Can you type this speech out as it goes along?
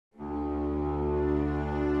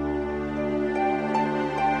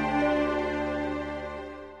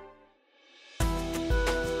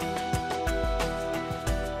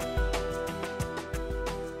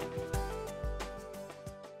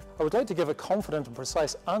I would like to give a confident and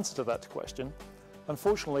precise answer to that question.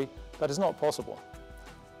 Unfortunately, that is not possible.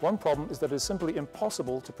 One problem is that it is simply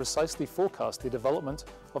impossible to precisely forecast the development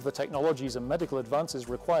of the technologies and medical advances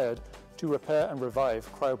required to repair and revive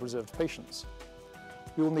cryopreserved patients.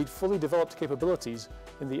 We will need fully developed capabilities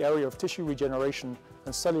in the area of tissue regeneration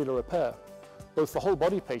and cellular repair, both for whole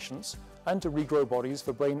body patients and to regrow bodies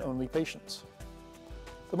for brain-only patients.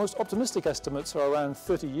 The most optimistic estimates are around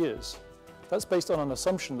 30 years. That's based on an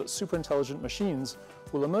assumption that superintelligent machines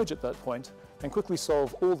will emerge at that point and quickly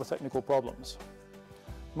solve all the technical problems.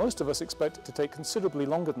 Most of us expect it to take considerably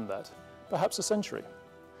longer than that, perhaps a century.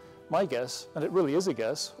 My guess, and it really is a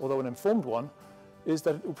guess, although an informed one, is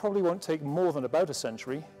that it probably won't take more than about a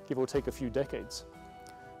century, give or take a few decades.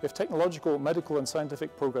 If technological, medical and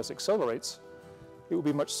scientific progress accelerates, it will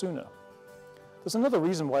be much sooner. There's another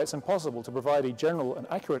reason why it's impossible to provide a general and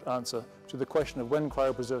accurate answer to the question of when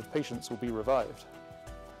cryopreserved patients will be revived.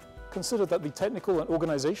 Consider that the technical and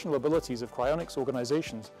organizational abilities of cryonics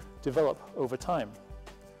organizations develop over time.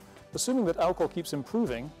 Assuming that Alcor keeps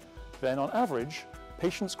improving, then on average,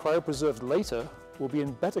 patients cryopreserved later will be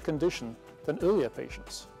in better condition than earlier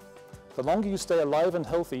patients. The longer you stay alive and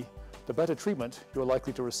healthy, the better treatment you are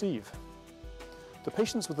likely to receive. The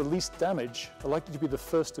patients with the least damage are likely to be the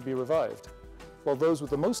first to be revived, while those with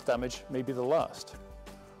the most damage may be the last.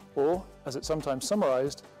 Or, as it's sometimes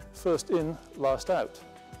summarized, first in, last out.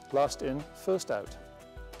 Last in, first out.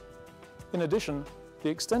 In addition, the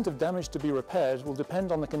extent of damage to be repaired will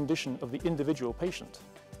depend on the condition of the individual patient.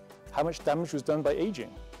 How much damage was done by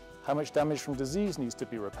aging? How much damage from disease needs to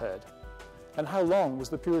be repaired? And how long was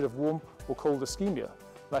the period of warm or cold ischemia,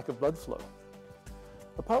 lack of blood flow?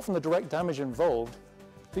 Apart from the direct damage involved,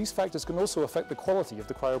 these factors can also affect the quality of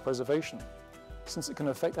the cryopreservation, since it can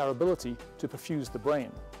affect our ability to perfuse the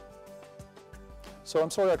brain. So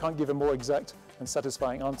I'm sorry I can't give a more exact and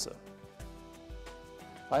satisfying answer.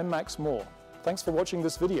 I'm Max Moore. Thanks for watching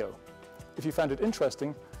this video. If you found it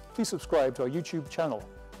interesting, please subscribe to our YouTube channel,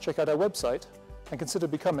 check out our website, and consider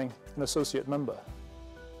becoming an associate member.